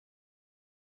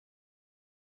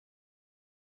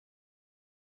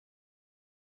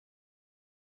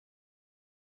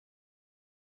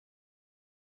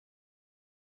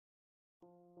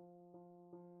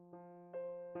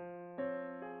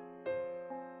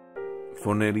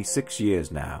For nearly 6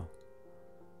 years now,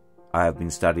 I have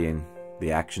been studying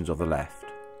the actions of the left.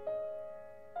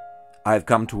 I have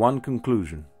come to one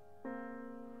conclusion.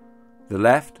 The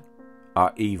left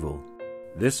are evil.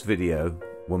 This video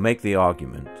will make the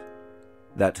argument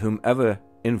that whomever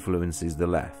influences the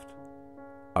left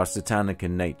are satanic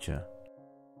in nature.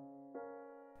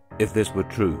 If this were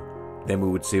true, then we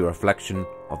would see a reflection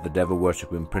of the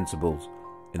devil-worshipping principles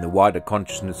in the wider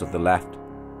consciousness of the left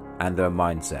and their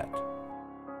mindset.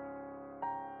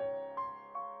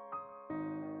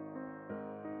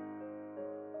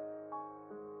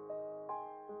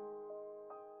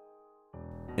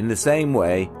 In the same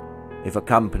way, if a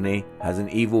company has an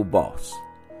evil boss,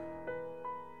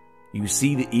 you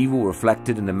see the evil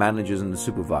reflected in the managers and the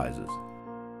supervisors.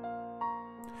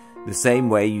 The same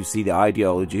way you see the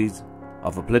ideologies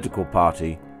of a political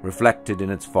party reflected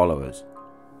in its followers.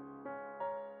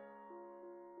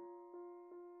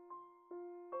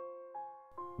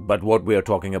 But what we are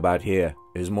talking about here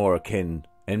is more akin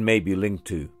and may be linked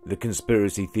to the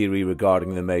conspiracy theory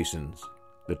regarding the Masons.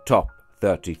 The top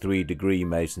 33-degree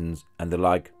Masons and the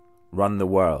like run the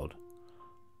world.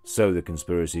 So the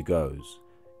conspiracy goes.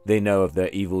 They know of their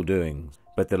evil doings,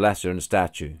 but the lesser in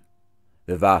stature,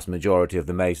 the vast majority of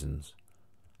the Masons,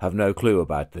 have no clue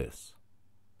about this.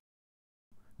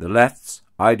 The left's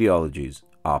ideologies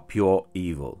are pure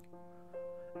evil,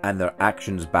 and their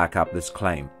actions back up this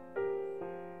claim.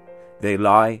 They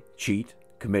lie, cheat,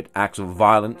 commit acts of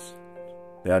violence.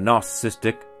 They are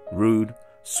narcissistic, rude,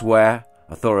 swear,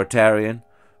 authoritarian,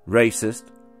 racist,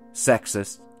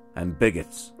 sexist, and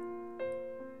bigots.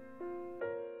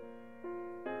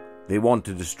 They want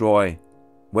to destroy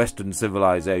Western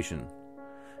civilization.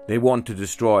 They want to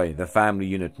destroy the family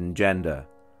unit and gender.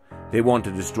 They want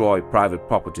to destroy private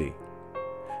property.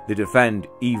 They defend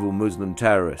evil Muslim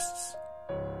terrorists.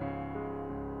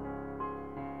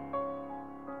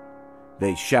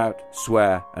 They shout,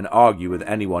 swear, and argue with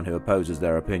anyone who opposes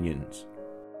their opinions.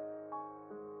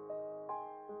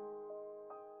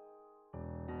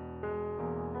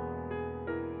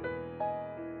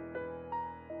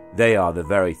 They are the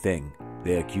very thing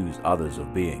they accuse others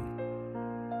of being.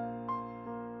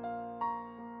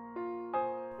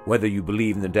 Whether you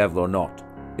believe in the devil or not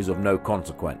is of no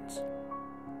consequence.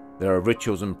 There are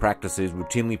rituals and practices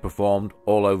routinely performed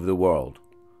all over the world,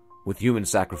 with human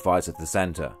sacrifice at the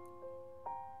center.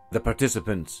 The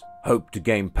participants hope to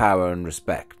gain power and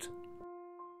respect.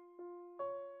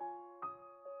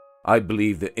 I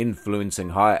believe the influencing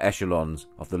higher echelons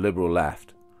of the liberal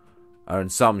left are in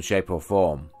some shape or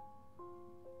form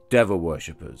devil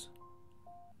worshippers.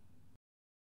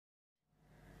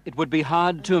 It would be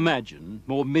hard to imagine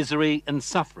more misery and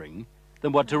suffering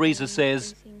than what Teresa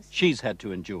says she's had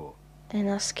to endure. And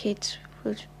us kids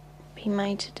would be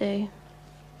made to do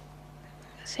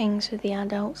things with the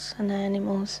adults and the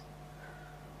animals,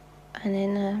 and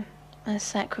then a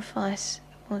sacrifice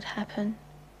would happen.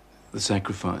 The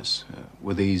sacrifice,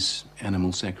 were these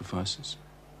animal sacrifices?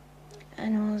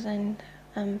 Animals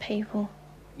and people.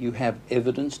 You have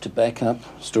evidence to back up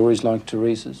stories like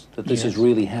Teresa's, that this is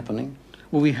really happening?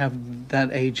 Well, we have that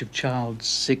age of child,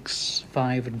 6,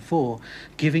 5 and 4,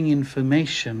 giving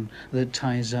information that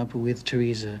ties up with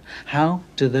Teresa. How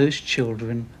do those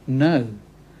children know?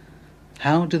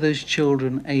 How do those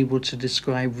children able to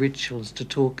describe rituals, to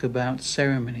talk about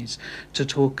ceremonies, to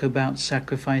talk about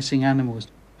sacrificing animals?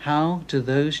 How do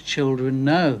those children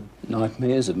know?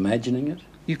 Nightmares, imagining it?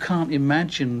 You can't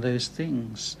imagine those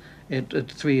things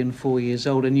at 3 and 4 years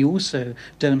old, and you also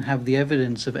don't have the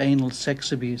evidence of anal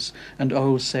sex abuse and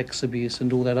oral sex abuse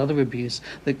and all that other abuse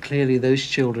that clearly those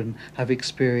children have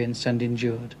experienced and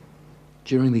endured.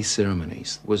 During these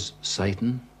ceremonies, was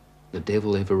Satan, the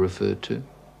devil, ever referred to?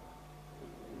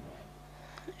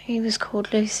 He was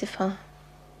called Lucifer.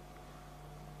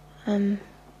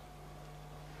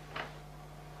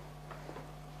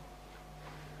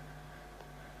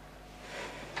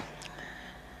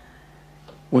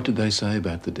 What did they say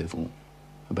about the devil,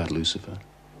 about Lucifer?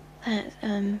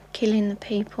 That killing the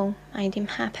people made him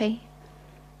happy.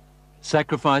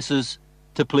 Sacrifices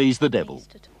to please the devil.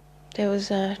 There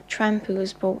was a tramp who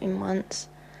was brought in once,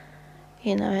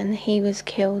 and he was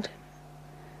killed.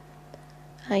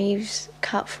 He was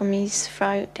cut from his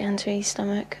throat down to his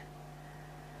stomach,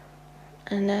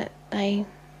 and they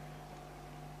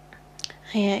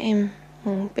ate him,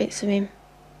 or bits of him.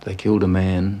 They killed a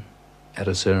man at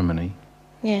a ceremony?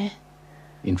 Yeah.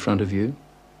 In front of you?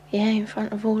 Yeah, in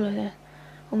front of all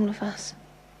of us.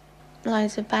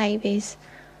 Loads of babies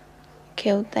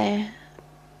killed there,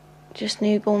 just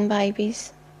newborn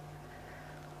babies,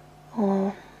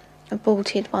 or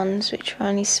aborted ones which were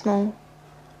only small.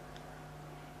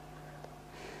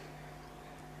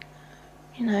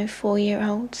 you know,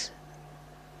 4-year-olds.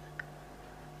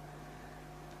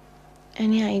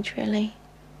 Any age, really.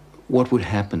 What would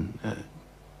happen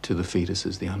to the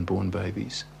fetuses, the unborn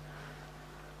babies?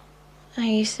 I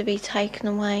used to be taken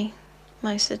away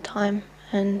most of the time,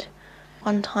 and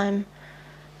one time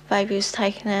the baby was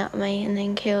taken out of me and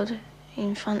then killed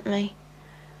in front of me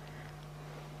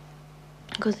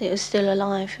because it was still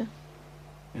alive.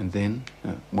 And then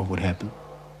what would happen?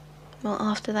 Well,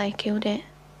 after they killed it,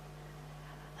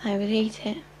 they would eat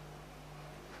it.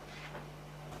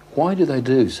 Why do they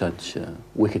do such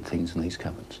wicked things in these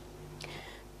cupboards?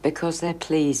 Because they're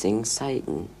pleasing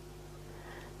Satan.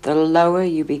 The lower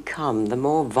you become, the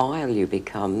more vile you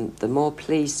become, the more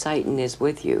pleased Satan is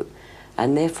with you,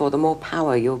 and therefore the more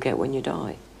power you'll get when you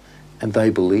die. And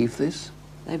they believe this?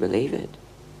 They believe it.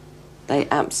 They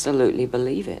absolutely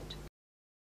believe it.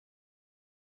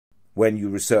 When you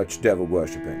research devil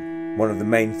worshipping, one of the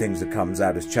main things that comes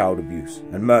out is child abuse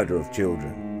and murder of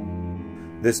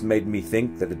children. This made me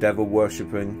think that the devil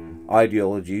worshipping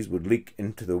ideologies would leak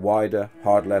into the wider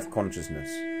hard left consciousness.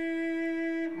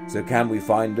 So can we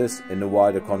find this in the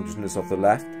wider consciousness of the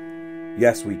left?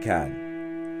 Yes, we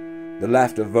can. The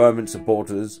left are vermin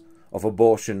supporters of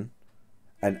abortion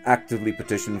and actively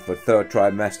petition for third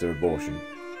trimester abortion,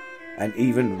 and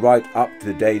even right up to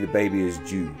the day the baby is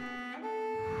due.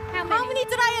 How many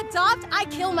did I adopt? I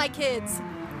kill my kids.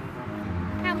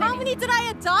 How many did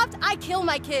I adopt? I kill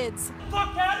my kids.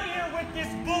 Fuck out of here with this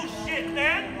bullshit,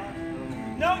 man!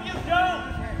 No, you don't!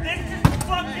 This is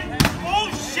fucking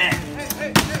bullshit!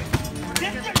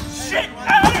 Get your shit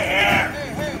out of here!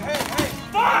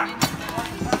 Fuck!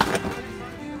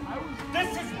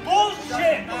 This is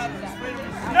bullshit!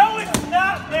 No, it's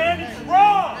not, man! It's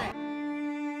wrong!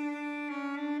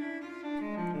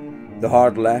 The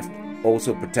hard left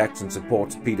also protects and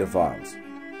supports pedophiles,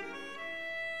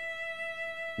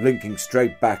 linking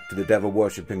straight back to the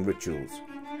devil-worshipping rituals.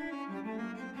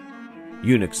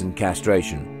 Eunuchs and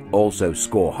castration also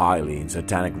score highly in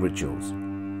satanic rituals.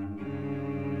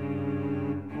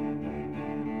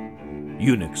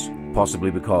 Eunuchs,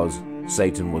 possibly because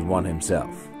Satan was one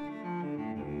himself.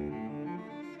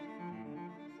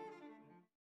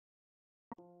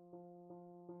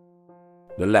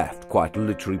 The left quite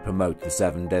literally promote the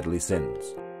 7 deadly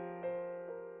sins.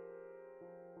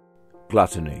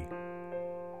 Gluttony.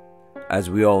 As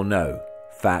we all know,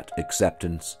 fat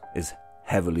acceptance is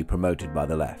heavily promoted by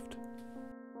the left.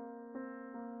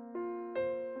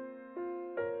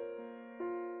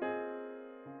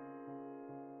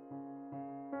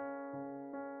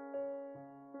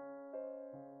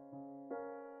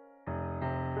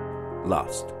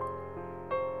 Lust.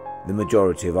 The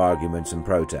majority of arguments and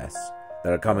protests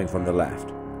that are coming from the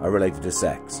left are related to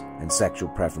sex and sexual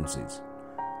preferences,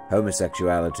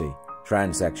 homosexuality,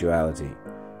 transsexuality,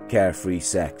 carefree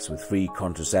sex with free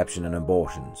contraception and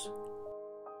abortions.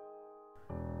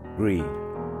 Greed.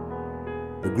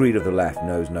 The greed of the left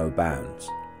knows no bounds.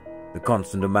 The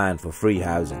constant demand for free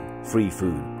housing, free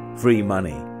food, free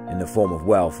money in the form of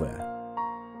welfare,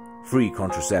 free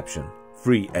contraception,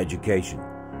 free education,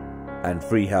 and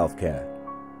free healthcare.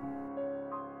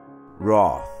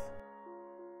 Wrath.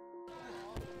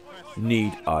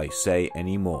 Need I say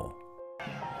any more?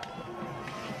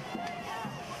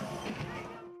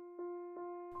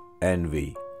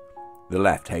 Envy. The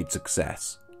left hates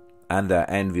success, and their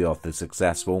envy of the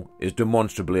successful is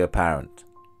demonstrably apparent.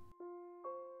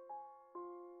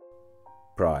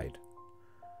 Pride.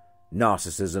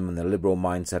 Narcissism and the liberal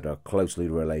mindset are closely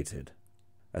related,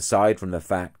 aside from the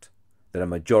fact that a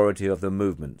majority of the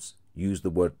movements use the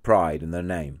word pride in their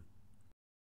name.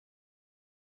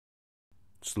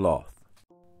 Sloth.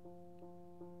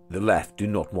 The left do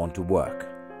not want to work.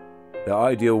 Their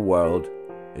ideal world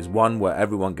is one where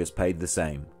everyone gets paid the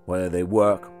same, whether they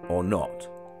work or not.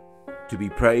 To be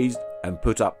praised and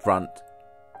put up front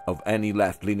of any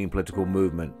left-leaning political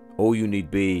movement, all you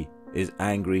need be is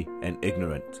angry and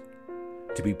ignorant.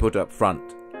 To be put up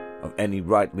front of any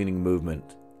right-leaning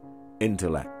movement,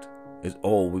 intellect is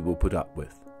all we will put up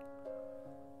with.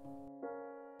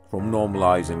 From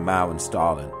normalizing Mao and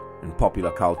Stalin in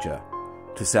popular culture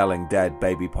to selling dead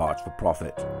baby parts for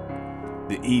profit,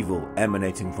 the evil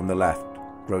emanating from the left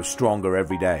grows stronger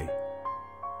every day.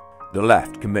 The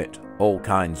left commit all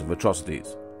kinds of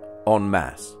atrocities, en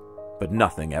masse, but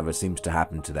nothing ever seems to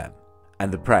happen to them,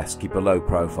 and the press keep a low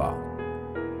profile.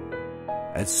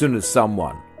 As soon as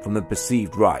someone from the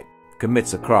perceived right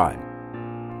commits a crime,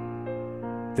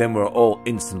 then we're all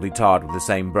instantly tarred with the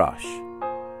same brush,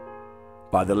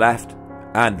 by the left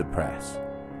and the press,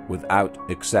 without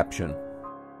exception.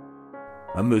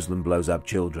 A Muslim blows up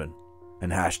children,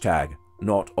 and hashtag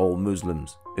not all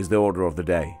Muslims is the order of the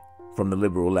day from the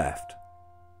liberal left.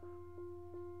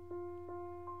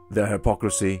 Their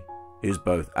hypocrisy is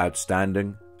both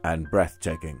outstanding and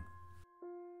breathtaking.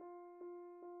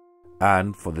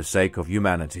 And for the sake of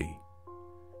humanity,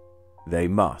 they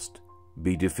must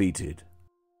be defeated.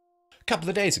 A couple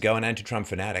of days ago, an anti-Trump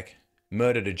fanatic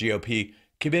murdered a GOP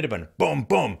commitment. Boom,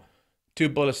 boom. 2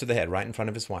 bullets to the head right in front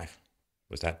of his wife.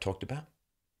 Was that talked about?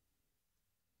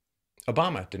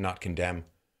 Obama did not condemn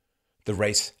the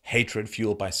race hatred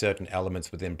fueled by certain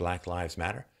elements within Black Lives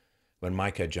Matter when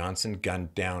Micah Johnson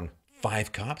gunned down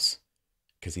 5 cops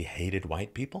because he hated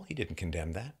white people. He didn't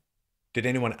condemn that. Did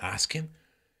anyone ask him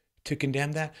to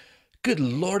condemn that? Good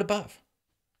Lord above.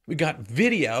 We got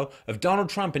video of Donald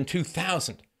Trump in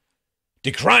 2000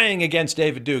 decrying against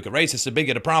David Duke, a racist, a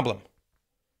bigot, a problem.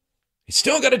 He's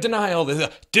still got to deny all this,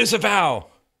 disavow.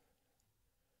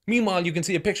 Meanwhile, you can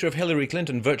see a picture of Hillary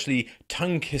Clinton virtually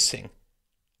tongue-kissing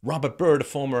Robert Byrd, a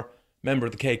former member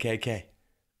of the KKK.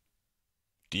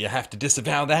 Do you have to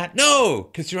disavow that? No,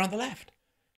 because you're on the left.